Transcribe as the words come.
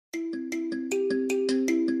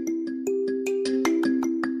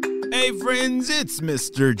Hey friends, it's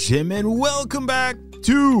Mr. Jim and welcome back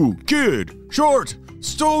to Kid Short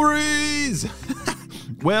Stories.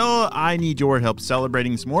 Well, I need your help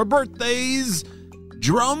celebrating some more birthdays.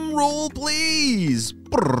 Drum roll, please.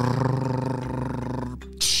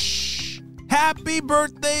 Happy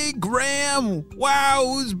birthday, Graham.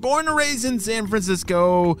 Wow, who's born and raised in San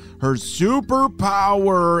Francisco. Her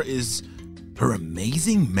superpower is her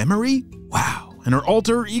amazing memory. Wow. And her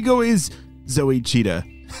alter ego is Zoe Cheetah.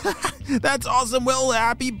 That's awesome. Well,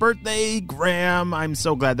 happy birthday, Graham. I'm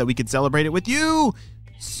so glad that we could celebrate it with you.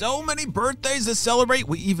 So many birthdays to celebrate.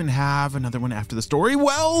 We even have another one after the story.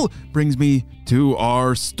 Well, brings me to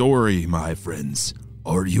our story, my friends.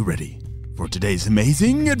 Are you ready for today's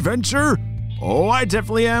amazing adventure? Oh, I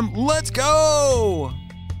definitely am. Let's go!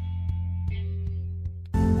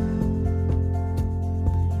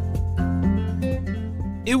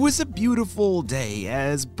 It was a beautiful day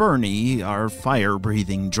as Bernie, our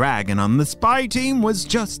fire-breathing dragon on the spy team, was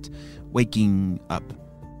just waking up.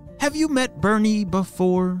 Have you met Bernie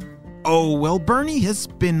before? Oh, well, Bernie has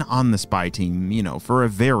been on the spy team, for a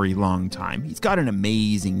very long time. He's got an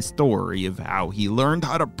amazing story of how he learned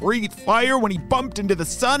how to breathe fire when he bumped into the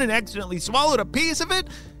sun and accidentally swallowed a piece of it.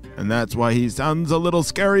 And that's why he sounds a little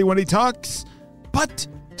scary when he talks. But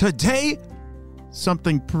today,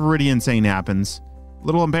 something pretty insane happens. A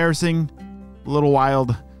little embarrassing, a little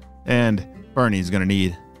wild, and Bernie's gonna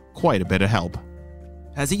need quite a bit of help.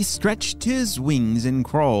 As he stretched his wings and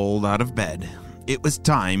crawled out of bed, it was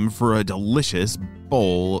time for a delicious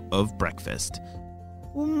bowl of breakfast.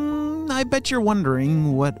 I bet you're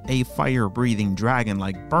wondering what a fire-breathing dragon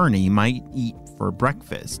like Bernie might eat for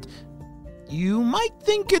breakfast. You might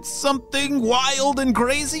think it's something wild and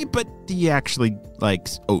crazy, but he actually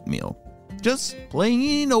likes oatmeal. Just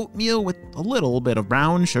plain oatmeal with a little bit of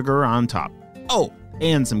brown sugar on top. Oh,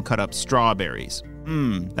 and some cut-up strawberries.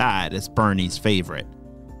 That is Bernie's favorite.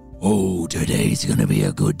 Oh, today's gonna be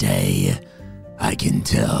a good day. I can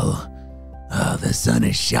tell. The sun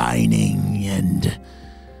is shining and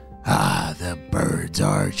the birds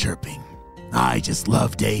are chirping. I just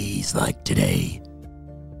love days like today.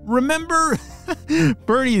 Remember,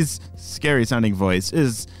 Bernie's scary-sounding voice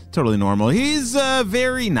is totally normal. He's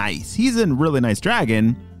very nice. He's a really nice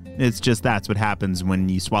dragon. It's just that's what happens when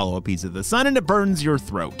you swallow a piece of the sun and it burns your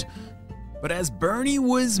throat. But as Bernie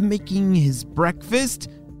was making his breakfast,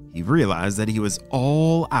 he realized that he was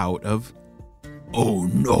all out of... Oh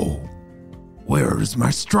no, where's my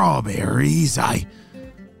strawberries?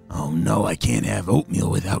 Oh no, I can't have oatmeal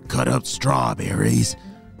without cut up strawberries.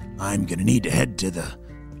 I'm gonna need to head to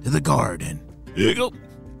the garden. Hiccup.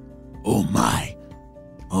 Oh my.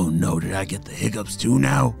 Oh no, did I get the hiccups too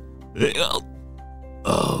now? Hiccup.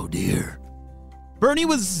 Oh dear. Bernie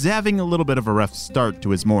was having a little bit of a rough start to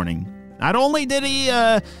his morning. Not only did he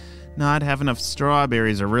not have enough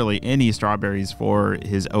strawberries, or really any strawberries for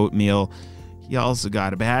his oatmeal, he also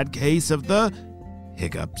got a bad case of the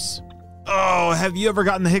hiccups. Oh, have you ever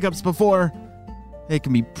gotten the hiccups before? They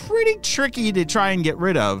can be pretty tricky to try and get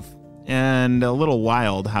rid of, and a little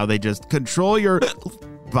wild how they just control your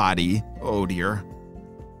body. Oh dear.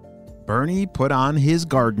 Bernie put on his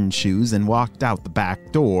garden shoes and walked out the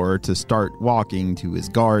back door to start walking to his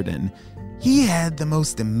garden. He had the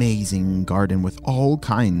most amazing garden with all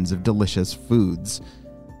kinds of delicious foods.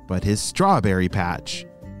 But his strawberry patch,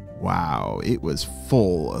 wow, it was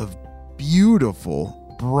full of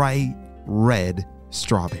beautiful, bright red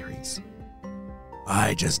strawberries.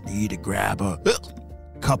 I just need to grab a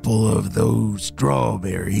couple of those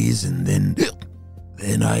strawberries and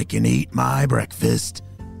then I can eat my breakfast.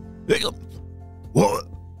 What?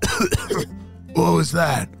 What was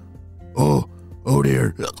that? Oh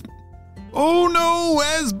dear. Oh no,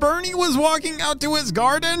 as Bernie was walking out to his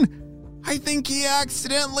garden, I think he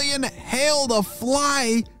accidentally inhaled a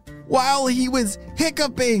fly while he was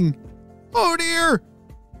hiccuping. Oh dear.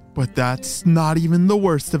 But that's not even the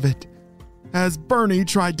worst of it. As Bernie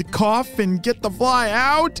tried to cough and get the fly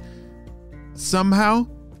out, somehow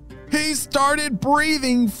he started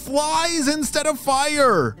breathing flies instead of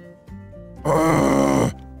fire.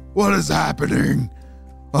 What is happening?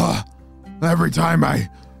 Every time I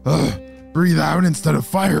breathe out instead of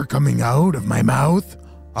fire coming out of my mouth,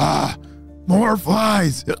 more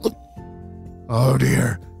flies. Oh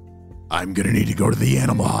dear. I'm gonna need to go to the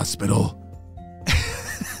animal hospital.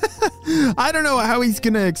 I don't know how he's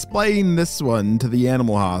going to explain this one to the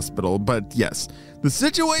animal hospital, but yes, the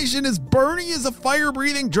situation is Bernie is a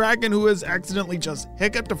fire-breathing dragon who has accidentally just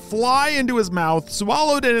hiccuped a fly into his mouth,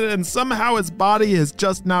 swallowed it, and somehow his body has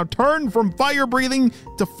just now turned from fire-breathing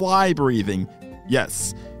to fly-breathing.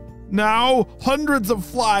 Yes, Now, hundreds of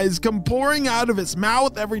flies come pouring out of his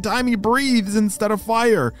mouth every time he breathes instead of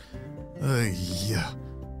fire. Yeah,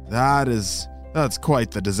 that's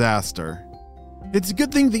quite the disaster. It's a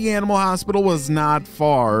good thing the animal hospital was not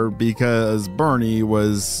far because Bernie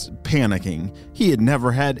was panicking. He had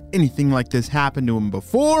never had anything like this happen to him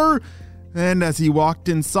before, and as he walked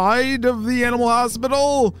inside of the animal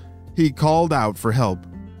hospital, he called out for help.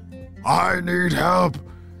 I need help.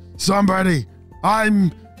 Somebody,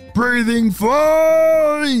 I'm breathing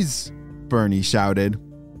flies, Bernie shouted.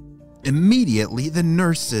 Immediately, the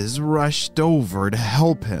nurses rushed over to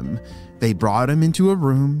help him. They brought him into a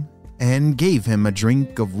room and gave him a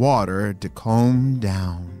drink of water to calm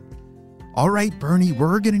down. All right, Bernie,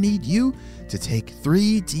 we're going to need you to take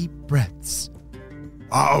 3 deep breaths.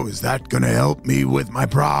 Oh, is that going to help me with my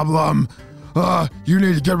problem? You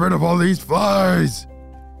need to get rid of all these flies.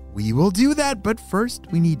 We will do that, but first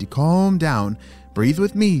we need to calm down. Breathe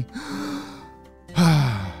with me.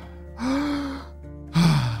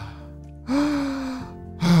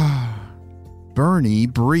 Bernie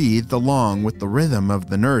breathed along with the rhythm of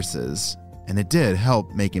the nurses, and it did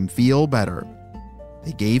help make him feel better.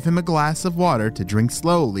 They gave him a glass of water to drink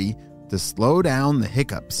slowly to slow down the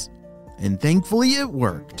hiccups, and thankfully it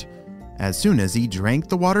worked. As soon as he drank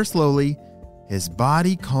the water slowly, his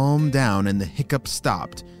body calmed down and the hiccups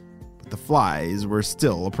stopped, but the flies were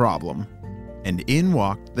still a problem. And in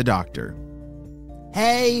walked the doctor.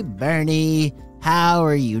 Hey, Bernie, how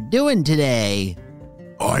are you doing today?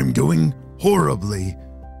 I'm doing horribly.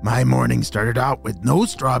 My morning started out with no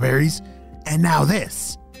strawberries, and now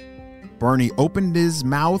this. Bernie opened his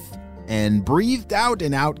mouth and breathed out,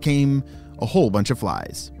 and out came a whole bunch of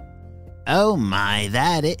flies. Oh my,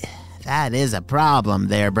 that is a problem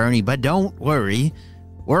there, Bernie, but don't worry.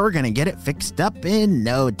 We're gonna get it fixed up in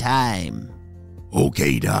no time.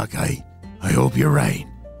 Okay, Doc, I hope you're right.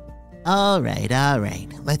 All right.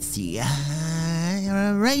 Let's see.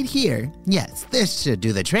 Right here. Yes, this should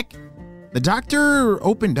do the trick. The doctor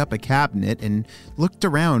opened up a cabinet and looked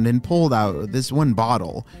around and pulled out this one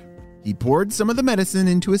bottle. He poured some of the medicine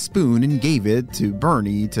into a spoon and gave it to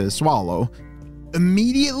Bernie to swallow.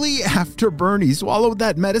 Immediately after Bernie swallowed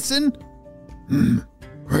that medicine,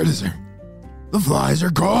 Where is it? The flies are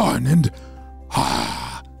gone, and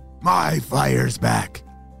my fire's back.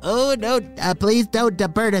 Oh no! Please don't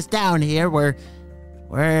burn us down here.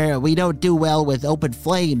 We don't do well with open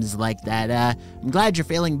flames like that. I'm glad you're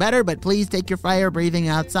feeling better, but please take your fire breathing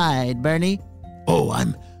outside, Bernie. Oh,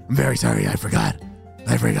 I'm very sorry. I forgot.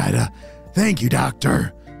 Thank you,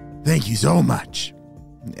 doctor. Thank you so much.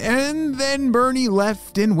 And then Bernie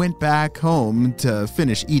left and went back home to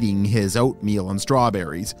finish eating his oatmeal and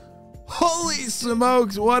strawberries. Holy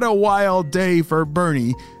smokes, what a wild day for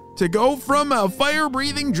Bernie to go from a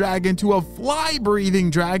fire-breathing dragon to a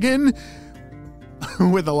fly-breathing dragon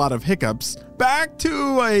with a lot of hiccups back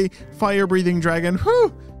to a fire-breathing dragon.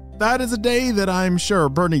 Whew, that is a day that I'm sure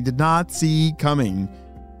Bernie did not see coming.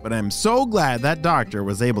 But I'm so glad that doctor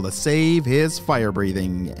was able to save his fire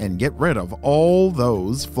breathing and get rid of all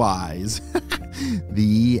those flies.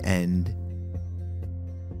 The end.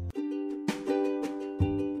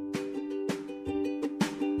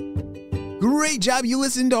 Great job. You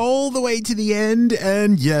listened all the way to the end.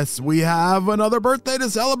 And yes, we have another birthday to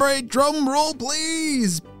celebrate. Drum roll,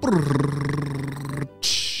 please.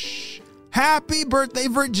 Happy birthday,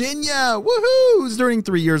 Virginia! Woohoo! Who's turning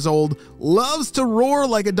 3 years old, loves to roar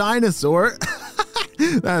like a dinosaur.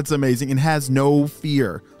 That's amazing, and has no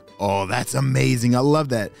fear. Oh, that's amazing. I love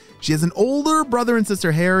that. She has an older brother and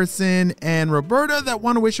sister, Harrison and Roberta, that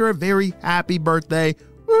want to wish her a very happy birthday.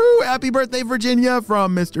 Woo! Happy birthday, Virginia,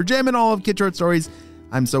 from Mr. Jim and all of Kid Short Stories.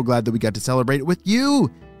 I'm so glad that we got to celebrate it with you.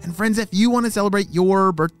 And friends, if you want to celebrate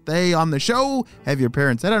your birthday on the show, have your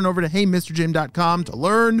parents head on over to heymrjim.com to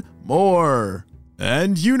learn more.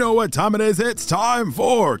 And you know what time it is. It's time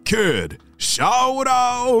for Kid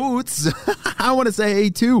Shoutouts. I want to say hey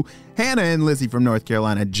to Hannah and Lizzie from North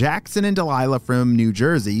Carolina, Jackson and Delilah from New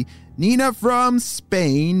Jersey, Nina from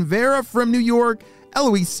Spain, Vera from New York,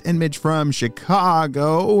 Eloise and Midge from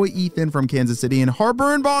Chicago, Ethan from Kansas City, and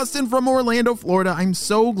Harper and Boston from Orlando, Florida. I'm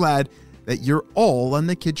so glad that you're all on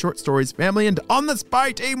the Kid Short Stories family, and on the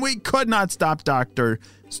Spy Team, we could not stop Dr.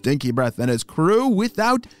 Stinky Breath and his crew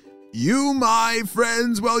without you, my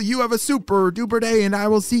friends. Well, you have a super duper day, and I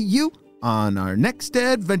will see you on our next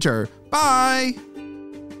adventure. Bye!